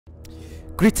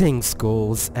Greetings,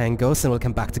 schools and ghosts, and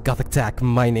welcome back to GothicTech.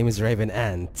 My name is Raven,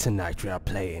 and tonight we are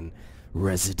playing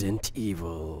Resident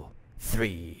Evil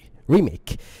 3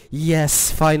 Remake.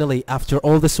 Yes, finally, after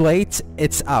all this wait,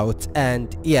 it's out,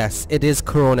 and yes, it is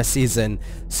Corona season,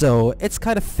 so it's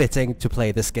kind of fitting to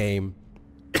play this game.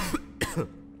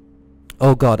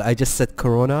 Oh god, I just said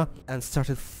Corona and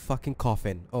started fucking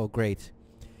coughing. Oh great.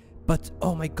 But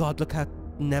oh my god, look at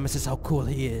Nemesis, how cool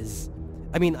he is.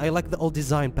 I mean, I like the old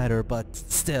design better, but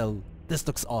still, this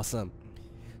looks awesome.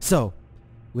 So,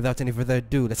 without any further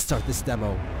ado, let's start this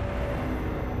demo.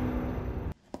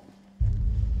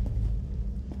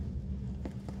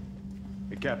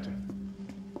 Hey, Captain.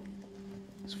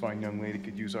 This fine young lady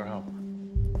could use our help.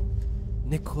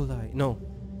 Nikolai, no.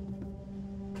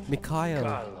 Mikhail.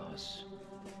 Carlos,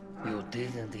 you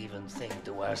didn't even think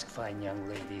to ask fine young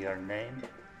lady her name?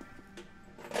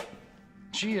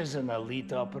 She is an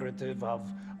elite operative of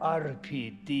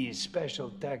RPD, Special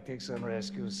Tactics and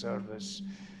Rescue Service.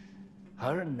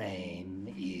 Her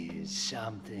name is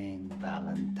something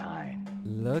Valentine.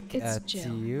 Look It's at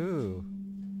Jill. you.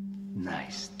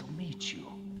 Nice to meet you,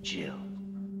 Jill.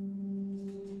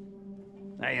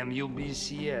 I am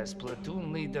UBCS,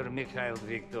 Platoon Leader Mikhail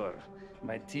Victor.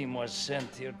 My team was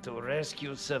sent here to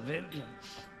rescue civilians.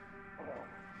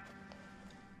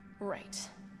 Right.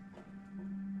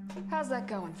 How's that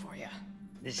going for you?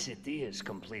 The city is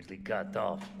completely cut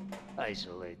off,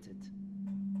 isolated.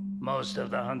 Most of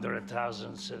the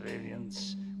 100,000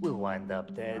 civilians will wind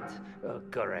up dead.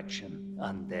 Correction,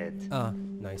 undead. Ah,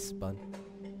 nice pun.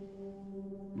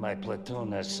 My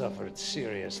platoon has suffered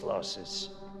serious losses.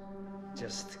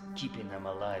 Just keeping them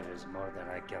alive is more than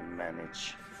I can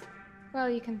manage. Well,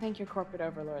 you can thank your corporate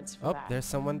overlords for Oh, that. there's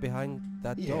someone behind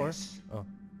that door. Yes. Oh,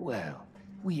 Well,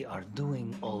 we are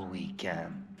doing all we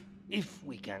can. If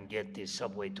we can get this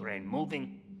subway train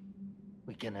moving,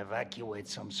 we can evacuate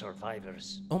some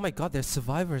survivors. oh my god, there's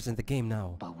survivors in the game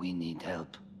now. But we need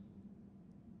help.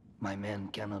 My men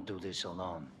cannot do this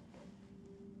alone.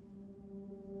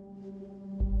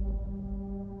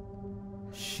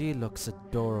 She looks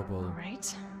adorable. All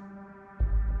right.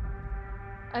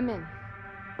 I'm in.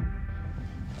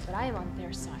 But I am on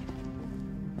their side,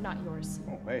 not yours.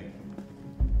 Oh, hey.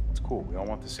 It's cool. We all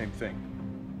want the same thing.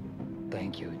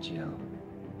 Thank you, Jill.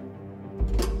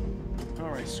 All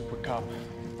right, Super Cop.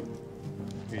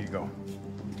 Here you go.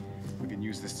 We can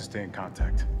use this to stay in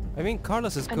contact. I mean,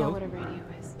 Carlos is I know cool. what a radio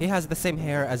is. He has the same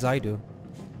hair as I do.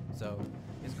 So,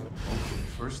 he's good. Okay,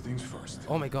 first things first.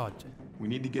 Oh my god. We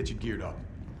need to get you geared up.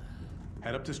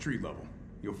 Head up to street level.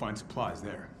 You'll find supplies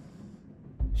there.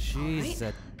 She's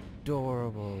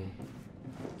adorable.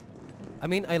 I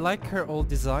mean, I like her old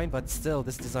design, but still,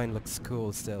 this design looks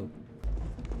cool still.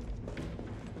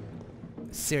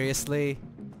 Seriously?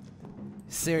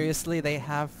 Seriously, they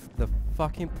have the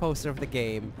fucking poster of the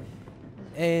game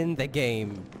in the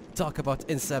game. Talk about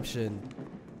Inception.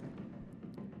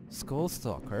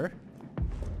 Skullstalker?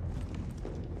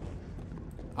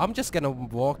 I'm just gonna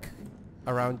walk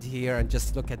around here and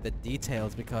just look at the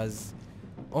details because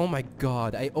oh my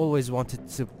god, I always wanted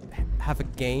to have a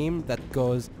game that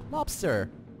goes lobster,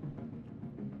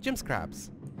 Jim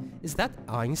Scraps. Is that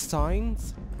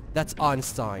Einstein's? That's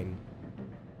Einstein.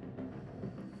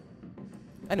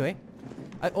 Anyway,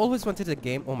 I always wanted a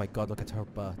game. Oh my god, look at her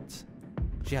butt.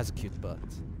 She has a cute butt.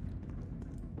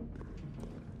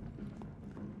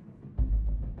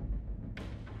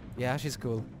 Yeah, she's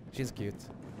cool. She's cute.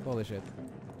 Holy shit.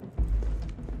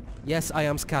 Yes, I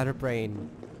am Scatterbrain.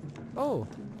 Oh,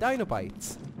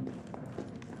 Dinobites.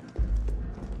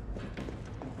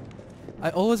 I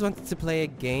always wanted to play a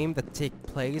game that takes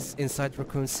place inside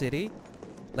Raccoon City.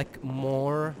 Like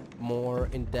more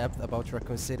in depth about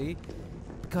Raccoon City.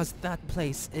 Because that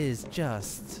place is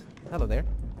just... Hello there.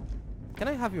 Can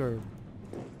I have your...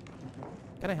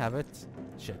 Can I have it?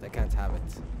 Shit, I can't have it.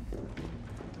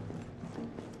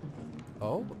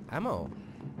 Oh, ammo.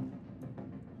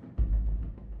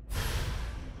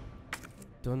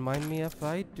 Don't mind me if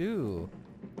I do.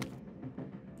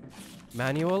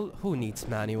 Manual? Who needs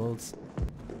manuals?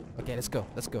 Okay, let's go.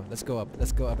 Let's go. Let's go up.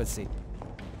 Let's go up and see.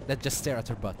 Let's just stare at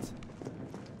her butt.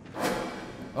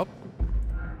 Oh.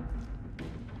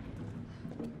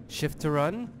 Shift to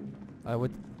run? I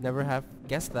would never have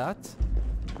guessed that.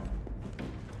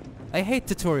 I hate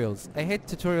tutorials. I hate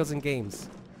tutorials in games.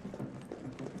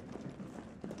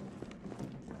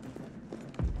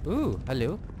 Ooh,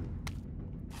 hello.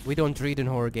 We don't read in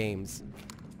horror games.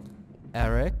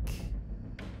 Eric.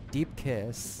 Deep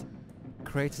kiss.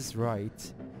 Kratos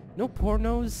right. No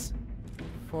pornos.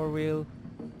 4-wheel.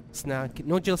 Snack.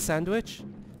 No Jill sandwich?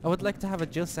 I would like to have a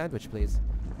Jill sandwich, please.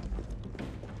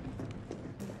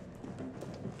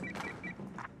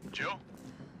 Jill?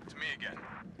 It's me again.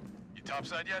 You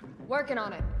topside yet? Working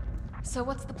on it. So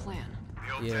what's the plan?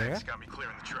 The old Yeah. tanks got me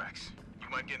clearing the tracks. You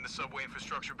mind getting the subway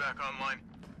infrastructure back online?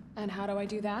 And how do I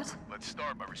do that? Let's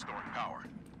start by restoring power.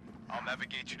 I'll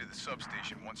navigate you to the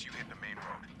substation once you hit the main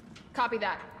road. Copy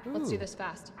that. Let's do Ooh. this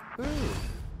fast. Ooh.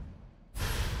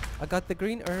 I got the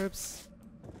green herbs.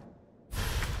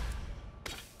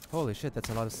 Holy shit, that's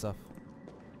a lot of stuff.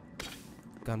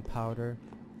 Gunpowder.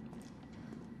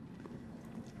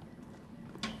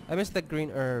 I missed the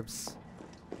green herbs.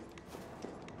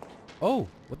 Oh,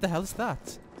 what the hell is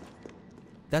that?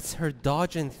 That's her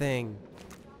dodging thing.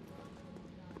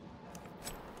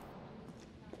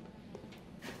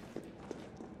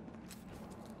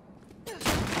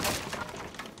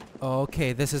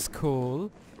 Okay, this is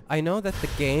cool. I know that the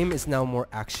game is now more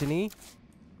actiony,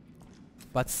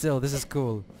 but still, this is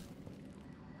cool.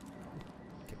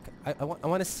 I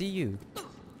want to see you.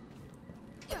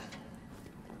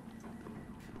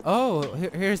 Oh,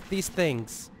 here's these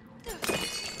things.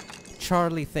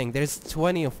 Charlie thing. There's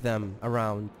 20 of them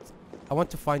around. I want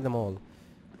to find them all.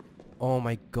 Oh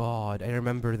my god, I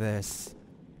remember this.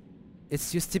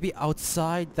 It's used to be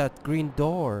outside that green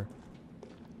door.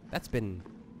 That's been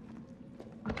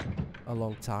a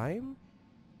long time.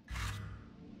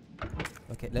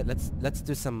 Okay, let's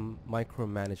do some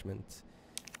micromanagement.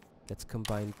 Let's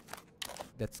combine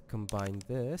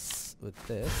this with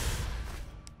this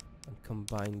and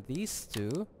combine these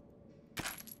two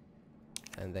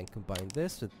and then combine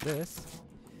this with this.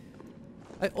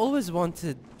 I always liked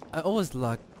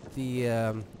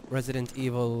the Resident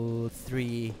Evil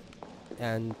 3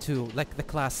 and 2, like the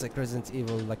classic Resident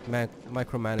Evil, like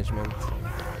micromanagement.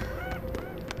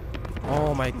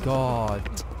 Oh my god.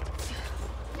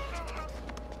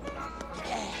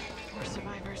 We're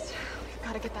survivors. We've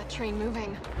got to get that train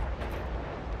moving.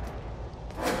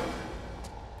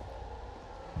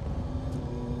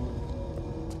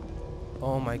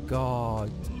 Oh my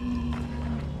god.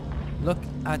 Look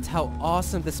at how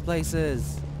awesome this place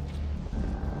is.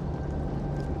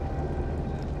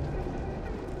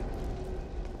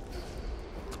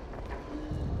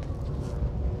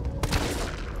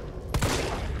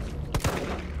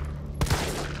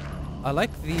 I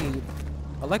like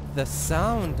the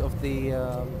sound of the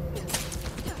I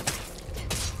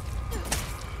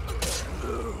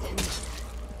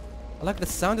like the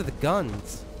sound of the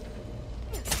guns.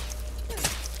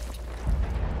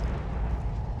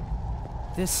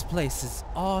 This place is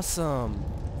awesome.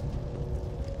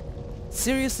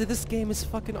 Seriously, this game is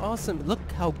fucking awesome.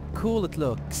 Look how cool it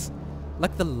looks.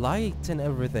 Like the light and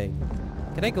everything.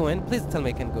 Can I go in? Please tell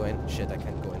me I can go in. Shit, I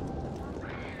can't go in.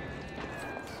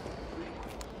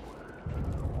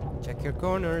 Check your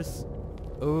corners.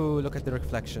 Oh, look at the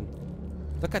reflection.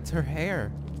 Look at her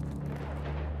hair.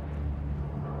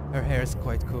 Her hair is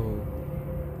quite cool.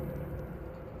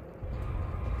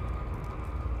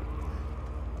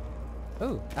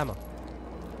 Oh, ammo.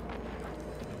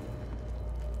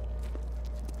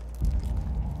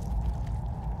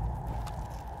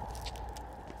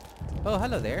 Oh,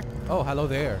 hello there. Oh, hello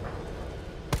there.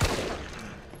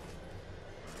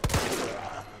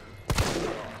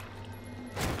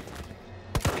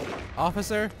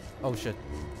 Officer? Oh shit.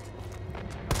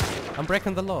 I'm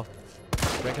breaking the law.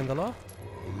 Breaking the law?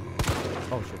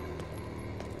 Oh shit.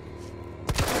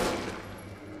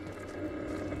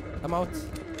 I'm out.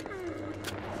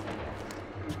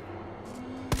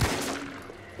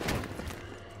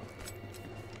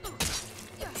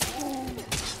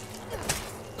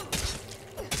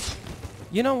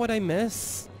 You know what I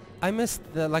miss? I miss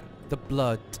the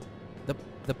blood.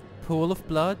 The pool of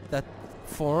blood that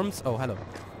forms. Oh, hello.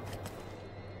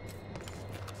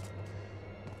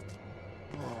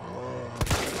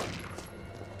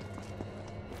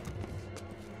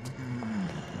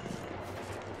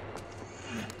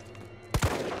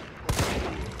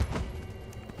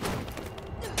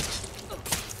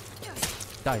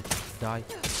 Die. Die.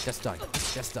 Just die.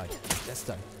 Just die. Just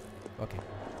die. Okay.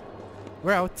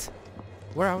 We're out.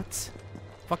 We're out.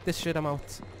 Fuck this shit, I'm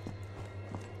out.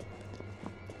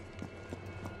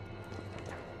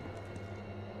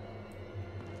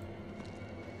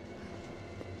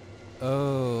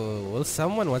 Oh, well,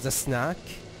 someone was a snack.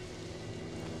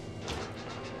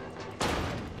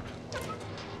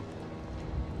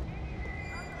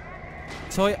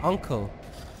 Toy uncle.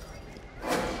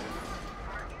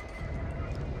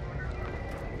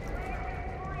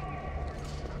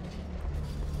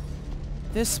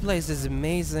 This place is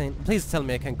amazing. Please tell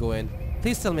me I can go in.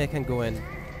 Please tell me I can go in.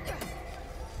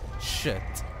 Shit.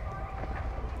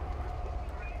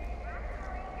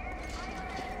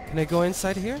 Can I go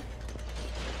inside here?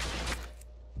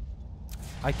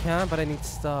 I can, but I need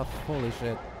stuff. Holy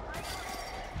shit.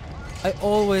 I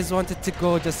always wanted to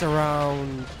go just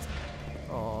around.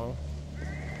 Oh.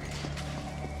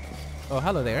 Oh,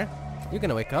 hello there. You're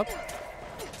gonna wake up.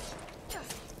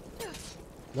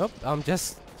 Nope, I'm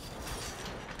just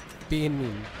being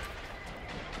mean.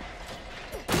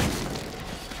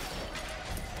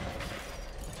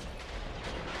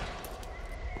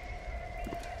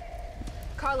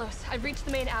 Carlos, I've reached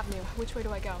the main avenue. Which way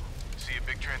do I go? See a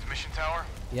big transmission tower?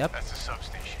 Yep. That's the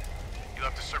substation. You'll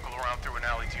have to circle around through an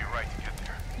alley to your right to get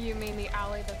there. You mean the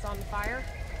alley that's on fire?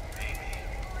 Maybe.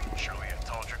 Surely a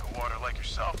tall drink of water like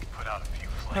yourself can put out a few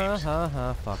Ha flames. ha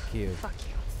ha, fuck you. Fuck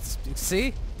you.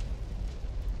 See?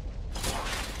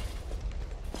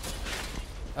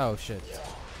 Oh shit.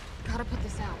 Gotta put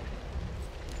this out.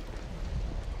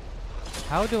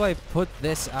 How do I put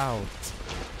this out?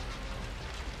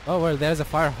 Oh well, there's a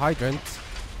fire hydrant.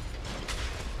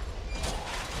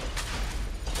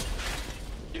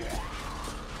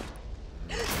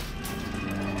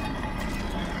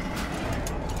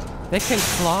 They can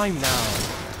climb now.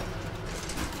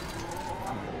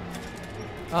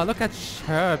 Oh, look at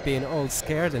her being all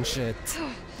scared and shit.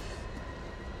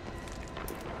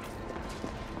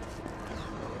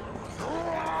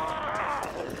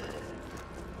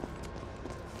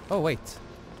 Oh wait.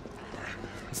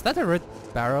 Is that a red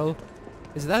barrel?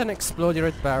 Is that an exploded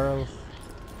red barrel?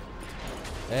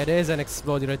 It is an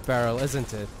exploded red barrel,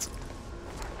 isn't it?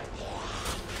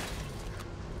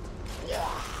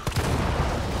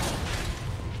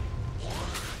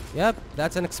 Yep,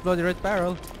 that's an exploded red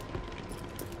barrel.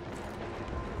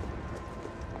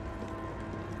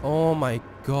 Oh my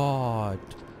god.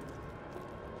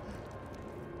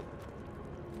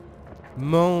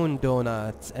 Moan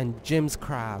Donuts and Jim's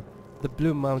Crab. The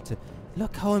Blue Mountain.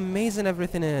 Look how amazing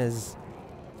everything is.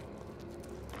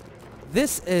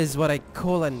 This is what I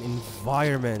call an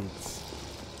environment.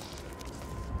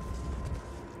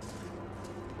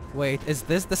 Wait, is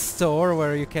this the store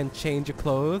where you can change your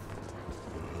clothes?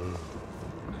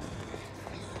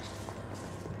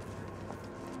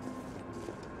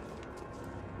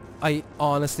 I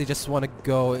honestly just want to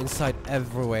go inside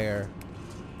everywhere.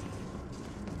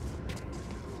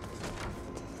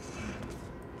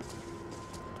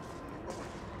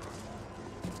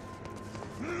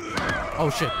 Oh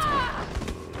shit.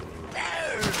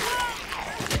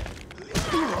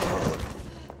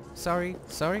 Sorry.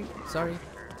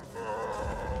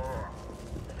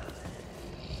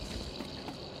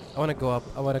 I wanna go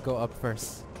up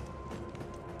first.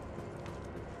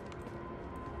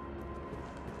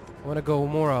 I wanna go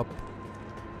more up.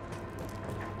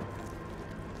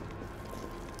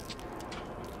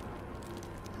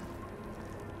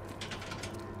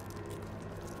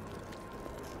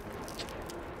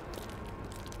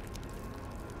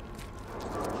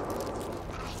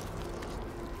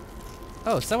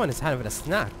 Oh, someone is having a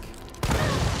snack.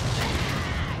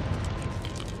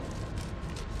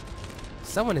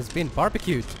 Someone is being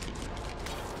barbecued.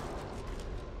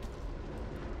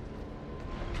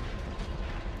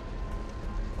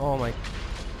 Oh my...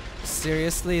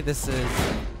 Seriously, this is...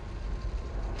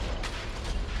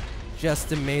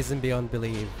 just amazing beyond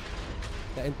belief.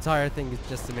 The entire thing is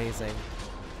just amazing.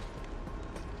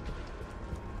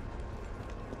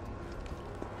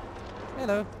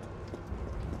 Hello.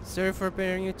 Sorry for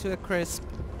bearing you to a crisp.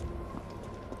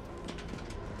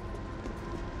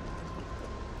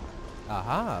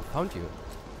 Aha, found you.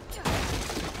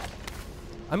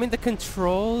 I mean, the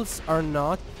controls are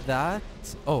not that...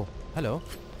 Oh, hello.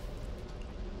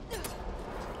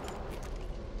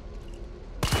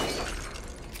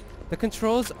 The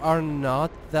controls are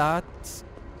not that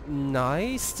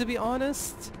nice, to be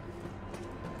honest.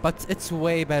 But it's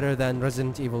way better than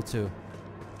Resident Evil 2.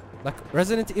 Like,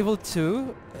 Resident Evil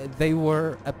 2, they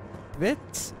were a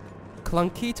bit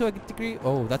clunky to a degree.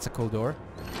 Oh, that's a cold door.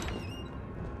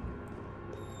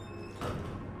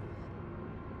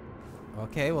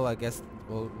 Okay, well, I guess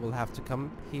we'll have to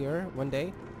come here one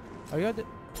day. Are you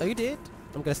dead?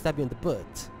 I'm gonna stab you in the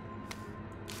butt.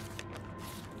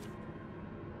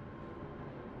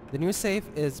 The new safe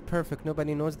is perfect.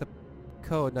 Nobody knows the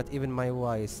code, not even my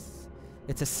wife.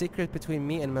 It's a secret between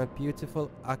me and my beautiful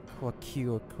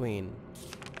Aquacure queen.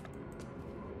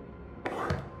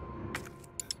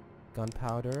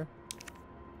 Gunpowder.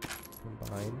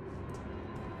 Combine.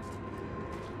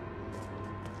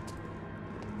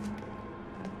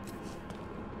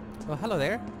 Oh, hello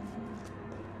there.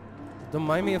 Don't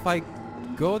mind me if I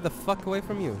go the fuck away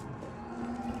from you.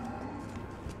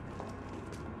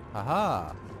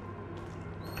 Aha.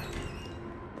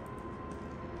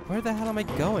 Where the hell am I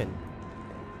going?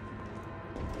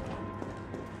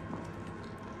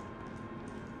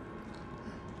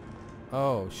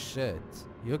 Oh shit.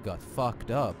 You got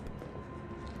fucked up.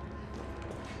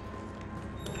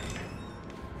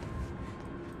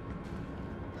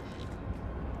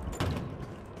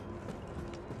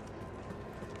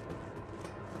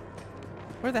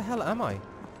 Where the hell am I?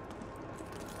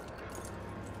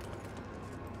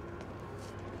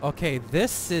 Okay,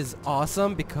 this is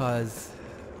awesome because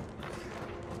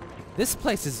this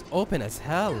place is open as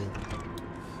hell.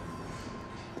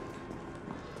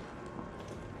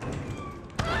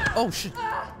 Oh shit.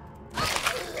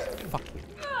 Fuck you.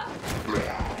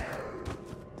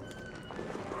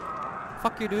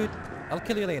 Fuck you, dude. I'll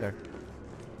kill you later.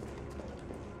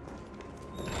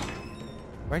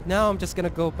 Right now I'm just gonna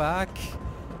go back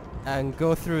and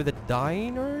go through the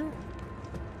diner.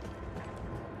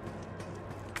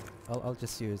 I'll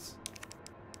just use.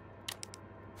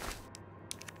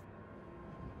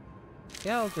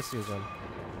 Yeah, I'll just use one.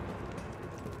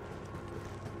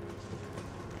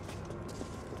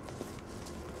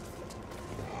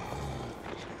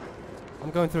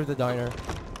 I'm going through the diner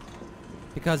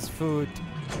because food.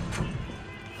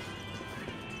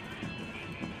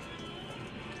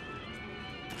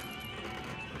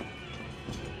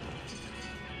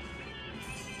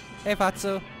 Hey,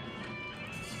 Fatsu.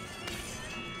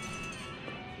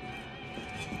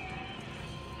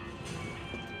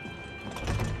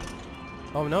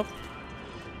 Oh, nope.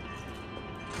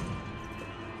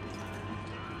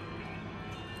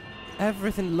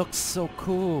 Everything looks so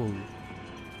cool.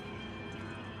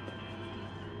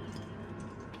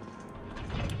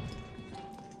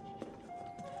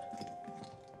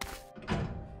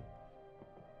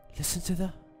 Listen to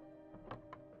the...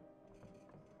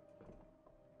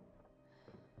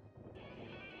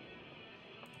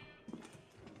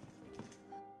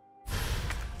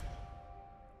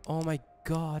 Oh my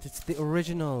god, it's the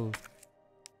original.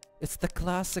 It's the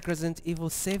classic Resident Evil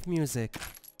save music.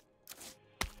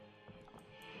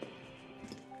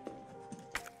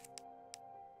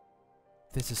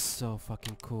 This is so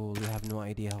fucking cool. You have no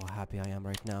idea how happy I am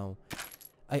right now.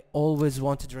 I always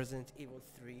wanted Resident Evil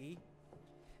 3.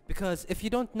 Because if you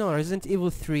don't know, Resident Evil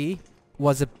 3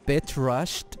 was a bit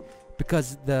rushed.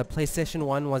 Because the PlayStation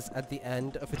 1 was at the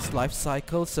end of its life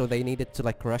cycle. So they needed to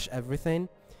like rush everything.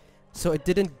 So it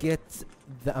didn't get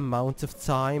the amount of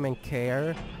time and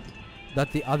care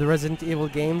that the other Resident Evil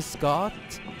games got.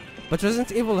 But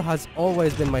Resident Evil has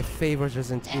always been my favorite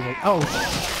Resident Evil. Oh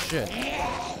shit.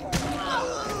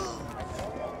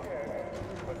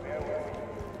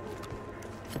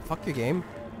 Fuck you, game.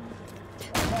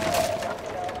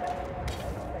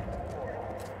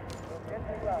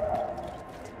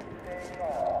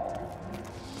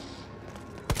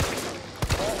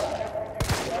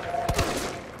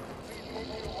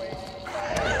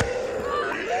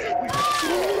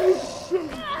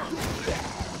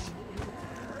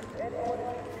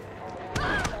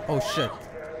 Oh shit.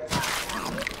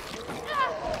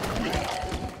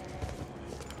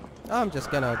 I'm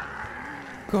just gonna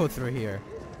go through here.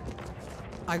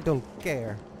 I don't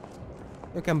care.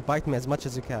 You can bite me as much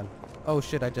as you can. Oh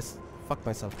shit, I just fucked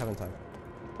myself, haven't I?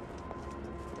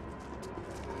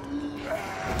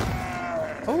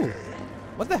 Oh!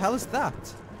 What the hell is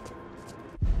that?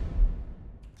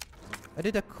 I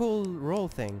did a cool roll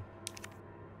thing.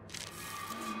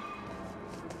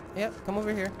 Yeah, come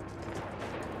over here.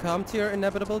 Come to your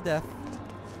inevitable death.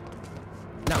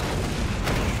 Now.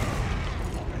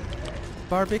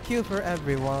 Barbecue for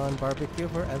everyone. Barbecue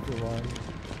for everyone.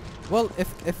 Well, if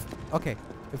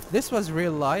this was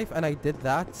real life and I did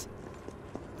that,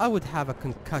 I would have a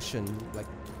concussion, like,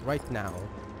 right now.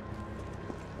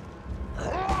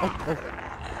 Oh.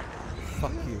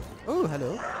 Fuck you. Oh,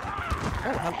 hello.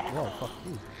 Oh, whoa, fuck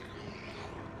you.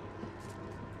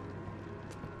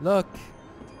 Look.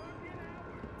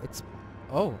 It's...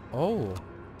 Oh.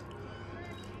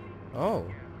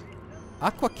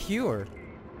 Aqua Cure.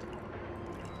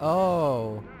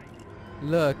 Oh.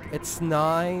 Look, it's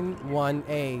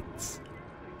 918.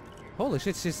 Holy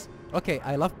shit, she's... Okay,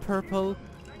 I love purple,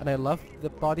 and I love the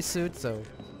bodysuit, so...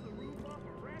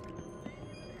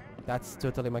 That's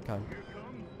totally my kind.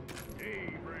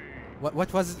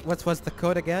 What was the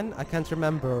code again? I can't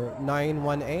remember.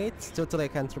 918? Totally I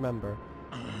can't remember.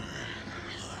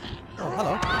 Oh,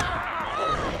 hello.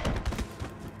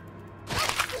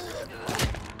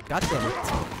 God damn it.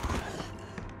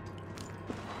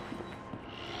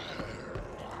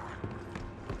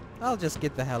 I'll just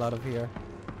get the hell out of here.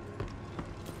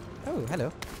 Oh,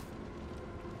 hello.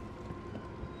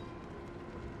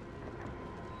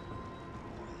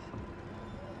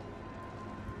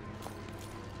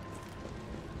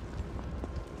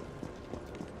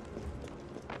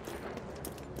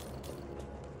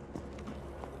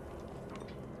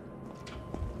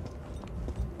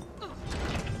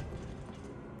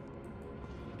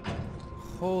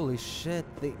 Holy shit,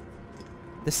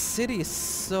 the city is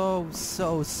so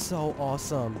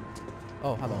awesome.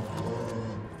 Oh, hello.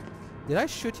 Did I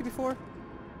shoot you before?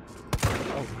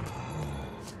 Oh.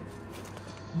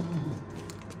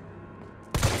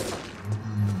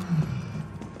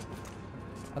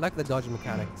 I like the dodge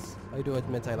mechanics. I do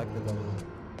admit I like the dodge.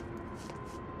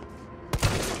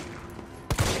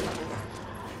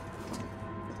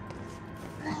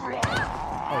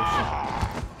 Oh shit.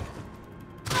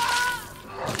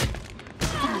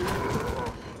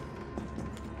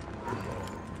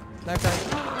 Lifetime.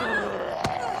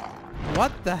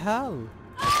 What the hell?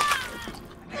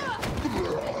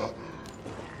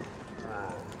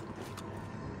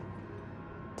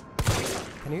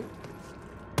 Can you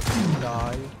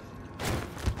die?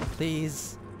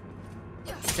 Please.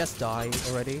 Just die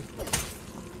already.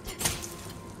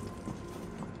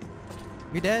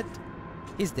 You dead?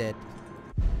 He's dead.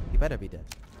 He better be dead.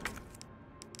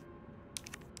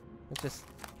 Let's just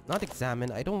not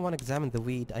examine. I don't want to examine the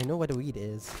weed. I know what a weed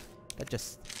is. Let's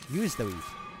just use the weed.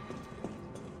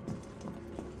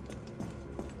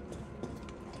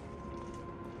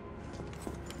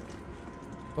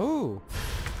 Oh!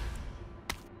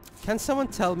 Can someone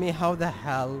tell me how the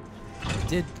hell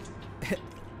did...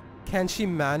 can she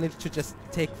manage to just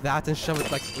take that and shove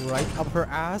it like right up her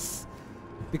ass?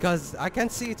 Because I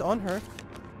can't see it on her.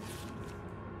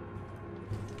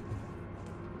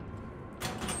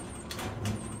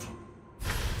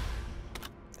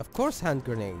 Of course, hand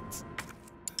grenades.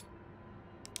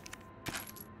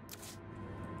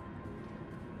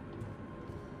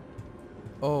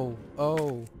 Oh,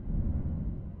 oh.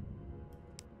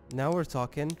 Now we're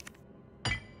talking.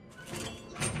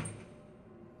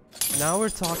 Now we're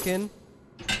talking.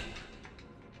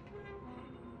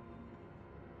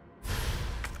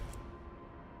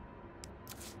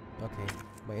 Okay,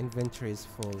 my inventory is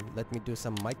full. Let me do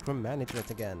some micromanagement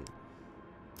again.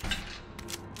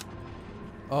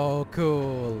 Oh,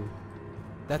 cool.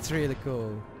 That's really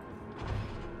cool.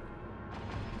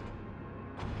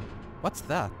 What's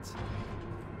that?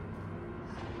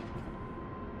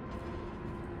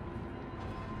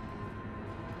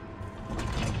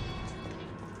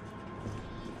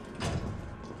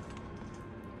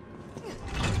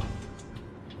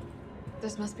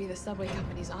 This must be the subway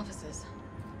company's offices.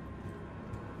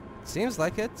 Seems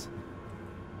like it.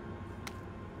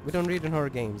 We don't read in horror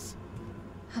games.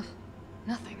 Huh.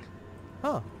 Nothing.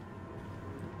 Huh.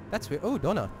 That's weird. Oh,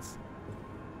 donuts.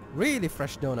 Really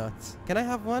fresh donuts. Can I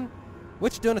have one?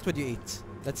 Which donut would you eat?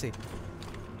 Let's see.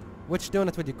 Which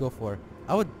donut would you go for?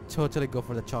 I would totally go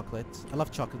for the chocolate. I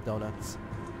love chocolate donuts.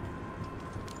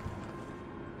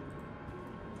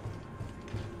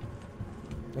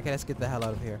 Okay, let's get the hell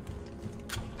out of here.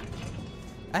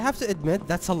 I have to admit,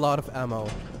 that's a lot of ammo.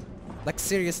 Like,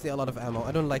 seriously, a lot of ammo.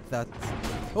 I don't like that.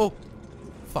 Oh!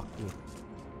 Fuck me.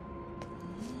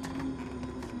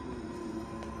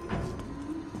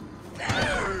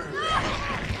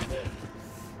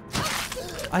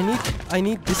 I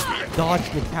need this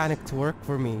dodge mechanic to work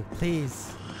for me,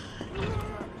 please.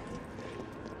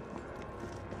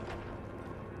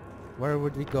 Where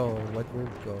would we go? What would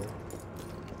we go?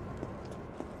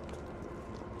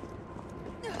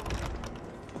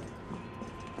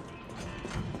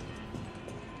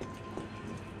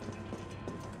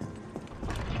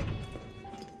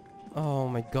 Oh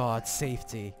my god,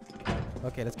 safety.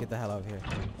 Okay, let's get the hell out of here.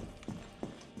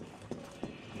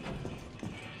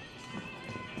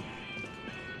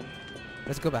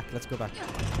 Let's go back, let's go back.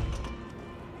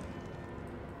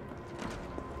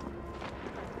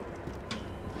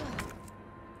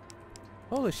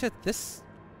 Holy shit, this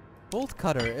bolt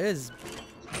cutter is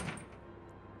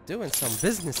doing some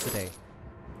business today.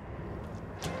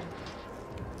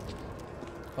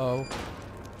 Oh.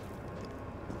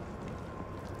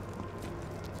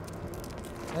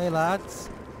 Hey lads.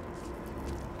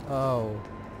 Oh.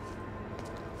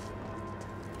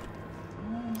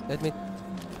 Let me...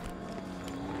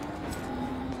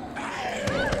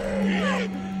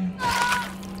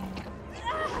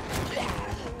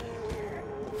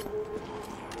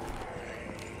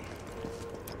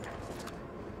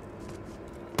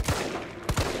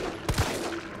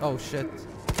 Oh shit.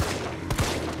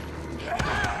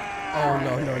 Oh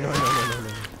no no no no no no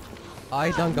no.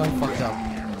 I done got fucked up.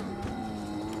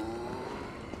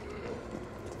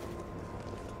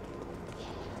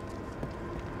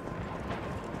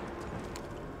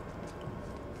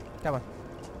 Come on.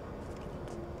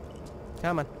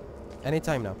 Come on.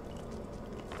 Anytime now.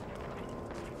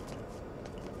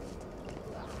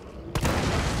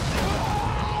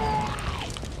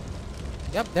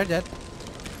 Yep, they're dead.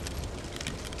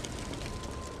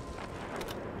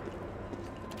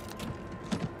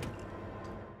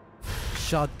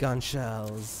 Shotgun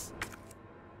shells.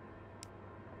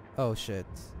 Oh shit.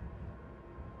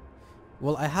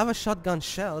 Well, I have a shotgun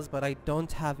shells, but I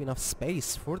don't have enough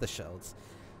space for the shells.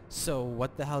 So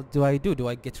what the hell do I do? Do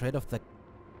I get rid of the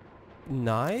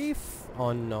knife?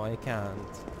 Oh no, I can't.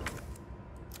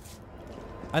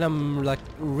 And I'm like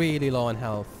really low on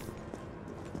health.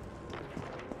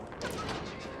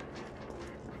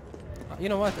 You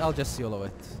know what? I'll just YOLO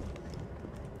it.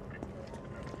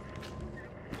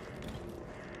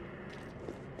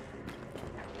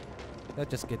 Let's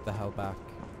just get the hell back.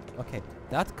 Okay,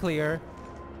 that clear.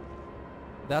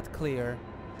 That clear.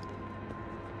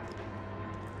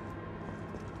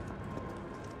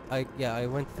 Yeah, I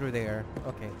went through there.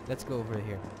 Okay, let's go over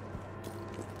here.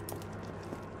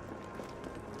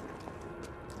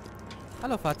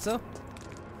 Hello, Fatso.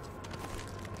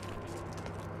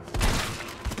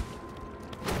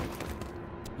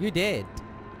 You did.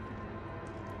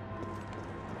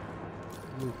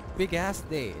 You big ass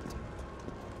did.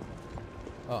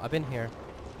 Oh, I've been here.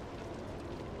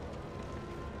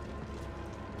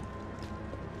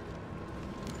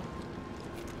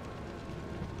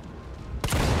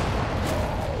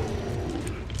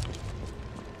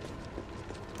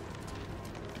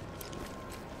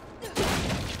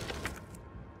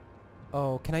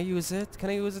 Oh, can I use it? Can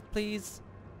I use it, please?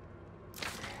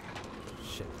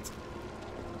 Shit.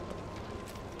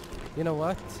 You know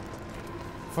what?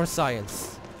 For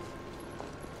science.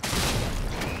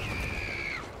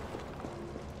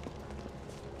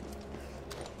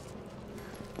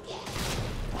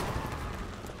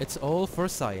 It's all for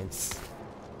science.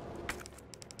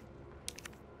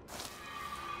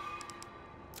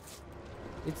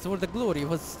 It's for the glory of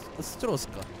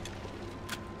Ostroska.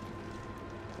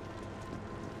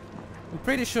 I'm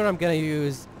pretty sure I'm gonna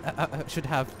use... I should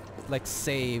have, like,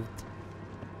 saved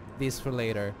these for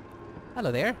later.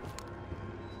 Hello there.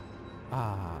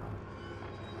 Ah.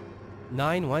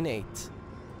 918.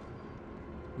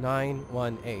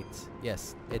 918.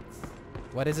 Yes, it's...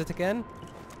 What is it again?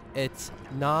 It's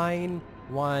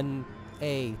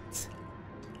 918.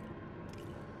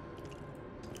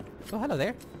 Oh, hello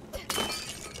there.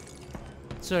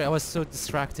 Sorry, I was so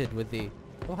distracted with the...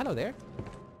 Oh, hello there.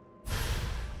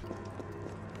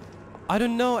 I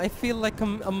don't know, I feel like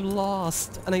I'm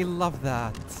lost, and I love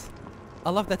that. I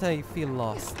love that I feel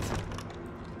lost.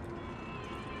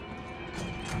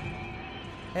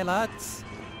 Hey lads.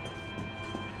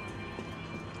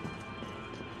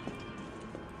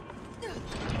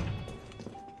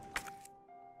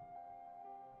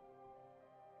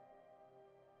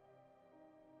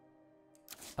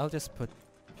 I'll just put...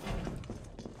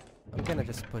 I'm gonna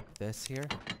just put this here.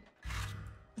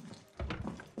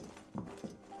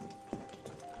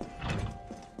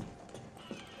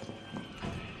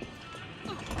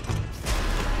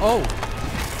 Oh!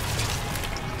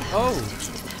 Oh!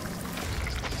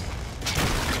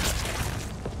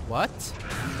 What?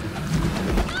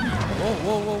 Whoa,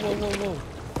 whoa, whoa, whoa, whoa, whoa.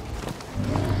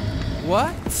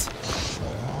 What?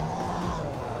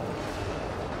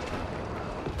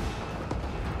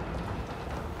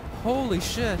 Holy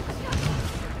shit.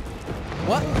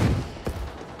 What?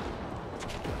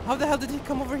 How the hell did he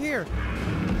come over here?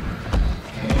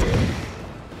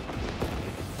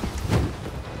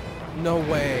 No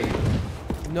way.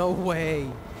 No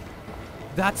way.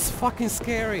 That's fucking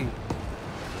scary.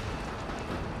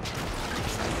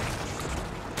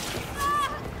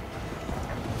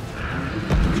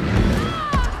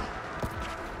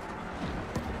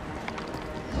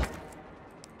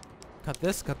 Cut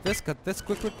this, cut this, cut this.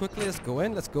 Quickly, quickly. Let's go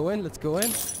in, let's go in, let's go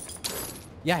in.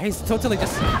 Yeah, he's totally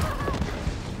just...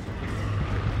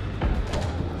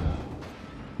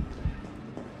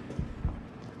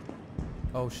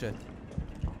 Oh shit.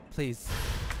 Please.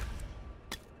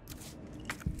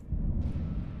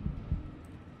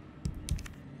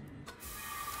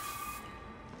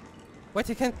 Wait,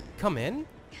 he can't come in?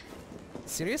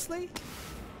 Seriously?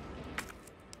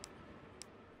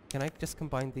 Can I just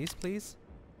combine these, please?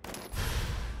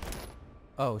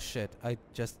 Oh shit, I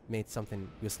just made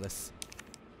something useless.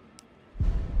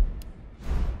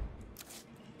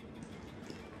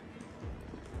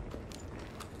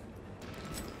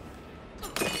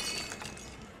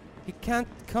 He can't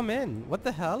come in. What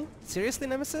the hell? Seriously,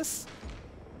 Nemesis?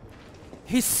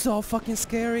 He's so fucking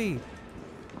scary.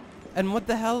 And what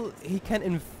the hell? He can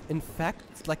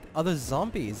infect like other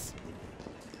zombies.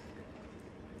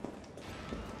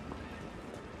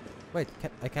 Wait,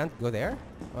 I can't go there?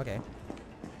 Okay.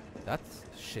 That's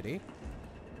shitty.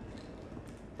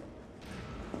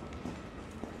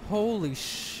 Holy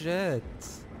shit.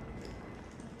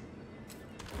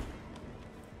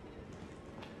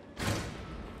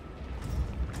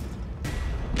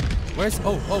 Where's...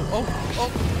 Oh, oh, oh, oh!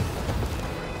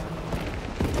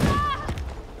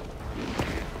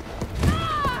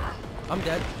 I'm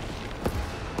dead.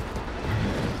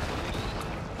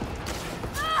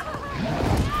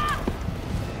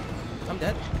 I'm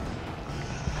dead.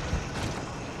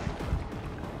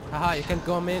 Haha, you can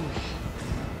come in.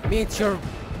 Meet your...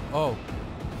 Oh.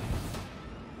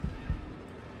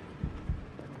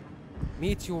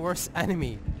 Meet your worst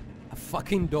enemy. A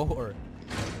fucking door.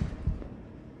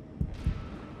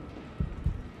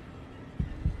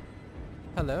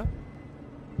 Hello?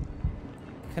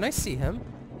 Can I see him?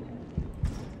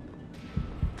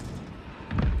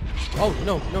 Oh,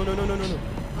 no, no, no, no, no, no, no.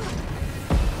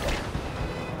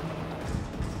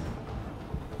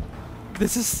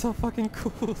 This is so fucking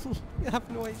cool. I have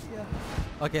no idea.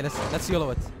 Okay, let's YOLO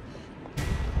it.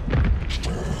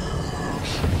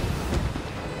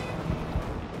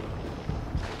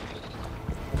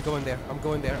 I'm going there. I'm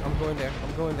going there. I'm going there.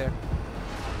 I'm going there.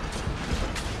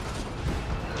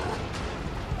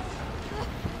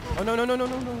 Oh no no no no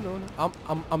no no no no!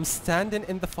 I'm standing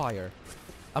in the fire.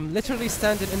 I'm literally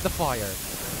standing in the fire.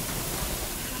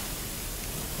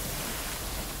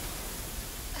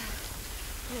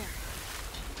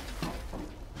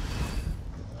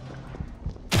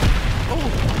 Oh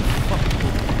fuck!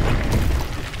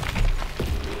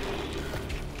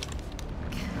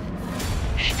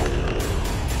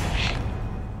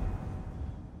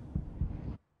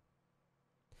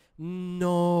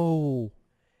 No!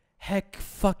 Heck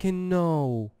fucking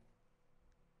no!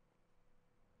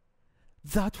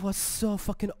 That was so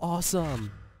fucking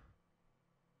awesome!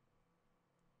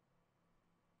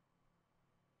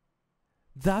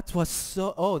 That was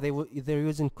so... Oh, they're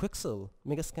using Quixel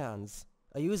mega scans.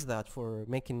 I use that for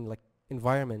making like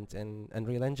environment and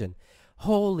Unreal Engine.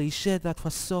 Holy shit, that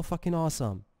was so fucking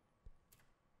awesome!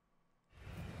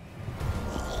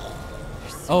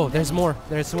 Oh, there's more.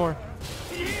 There's more.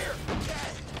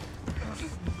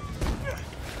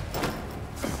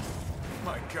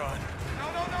 My God.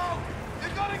 No, no, no!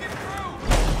 They're gonna get through!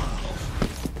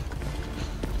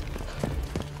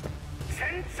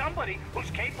 Send somebody who's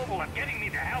capable of getting me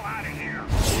the hell out of here.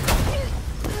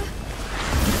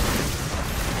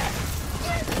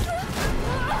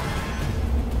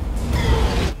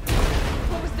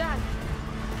 What was that?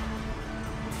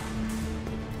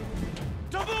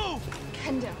 Taboo!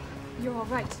 Kendo, you're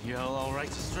alright. You're all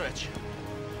right to stretch.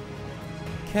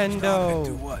 Stop and do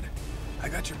Kendo! what? I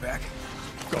got your back.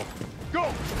 Go.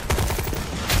 Go!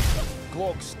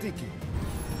 Cloak sticky.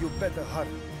 You better hurry.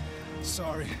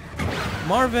 Sorry.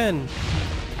 Marvin!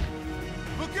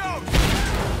 Look out!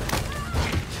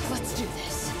 Let's do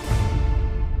this.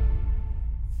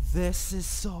 This is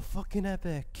so fucking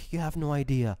epic. You have no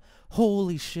idea.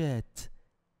 Holy shit.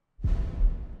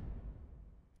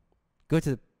 Go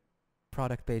to the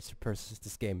product page to purchase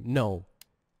this game. No.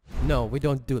 No, we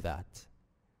don't do that.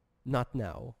 Not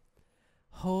now.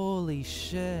 Holy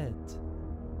shit.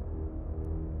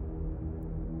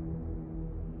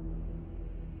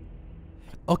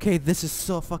 Okay, this is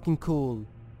so fucking cool.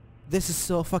 This is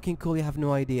so fucking cool, you have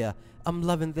no idea. I'm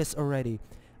loving this already.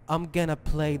 I'm gonna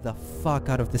play the fuck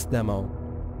out of this demo.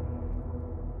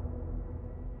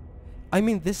 I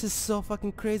mean, this is so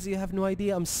fucking crazy, you have no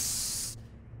idea.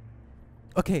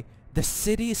 Okay, the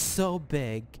city is so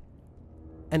big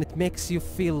and it makes you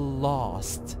feel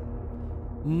lost.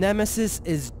 Nemesis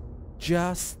is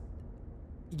just...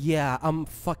 Yeah, I'm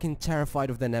fucking terrified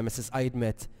of the Nemesis, I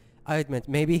admit.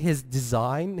 Maybe his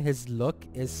design, his look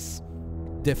is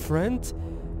different,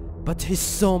 but he's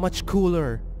so much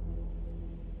cooler.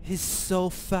 He's so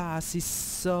fast, he's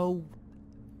so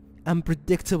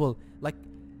unpredictable. Like,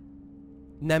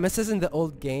 Nemesis in the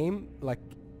old game, like,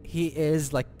 he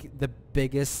is like the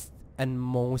biggest and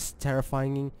most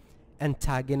terrifying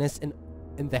antagonist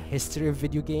in the history of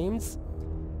video games.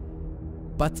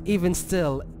 But even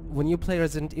still, when you play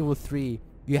Resident Evil 3,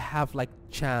 you have like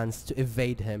chance to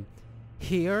evade him.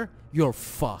 Here, you're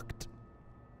fucked.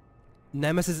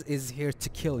 Nemesis is here to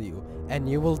kill you, and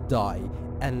you will die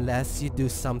unless you do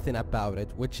something about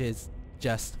it, which is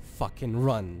just fucking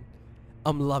run.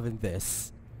 I'm loving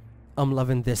this. I'm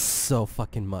loving this so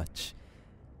fucking much.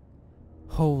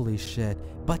 Holy shit.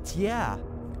 But yeah,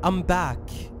 I'm back.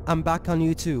 I'm back on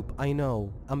YouTube. I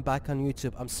know. I'm back on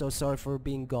YouTube. I'm so sorry for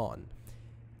being gone.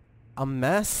 I'm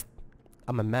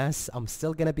a mess. I'm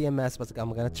still gonna be a mess, but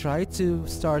I'm gonna try to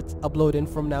start uploading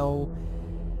from now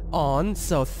on.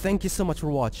 So thank you so much for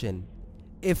watching.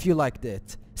 If you liked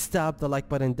it, stab the like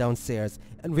button downstairs,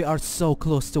 and we are so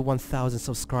close to 1,000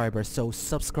 subscribers, so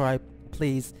subscribe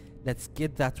please. Let's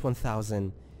get that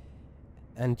 1,000.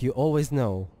 And you always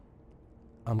know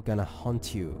I'm gonna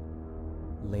haunt you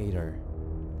later.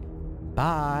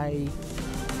 Bye!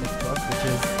 Let's cross,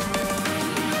 bitches.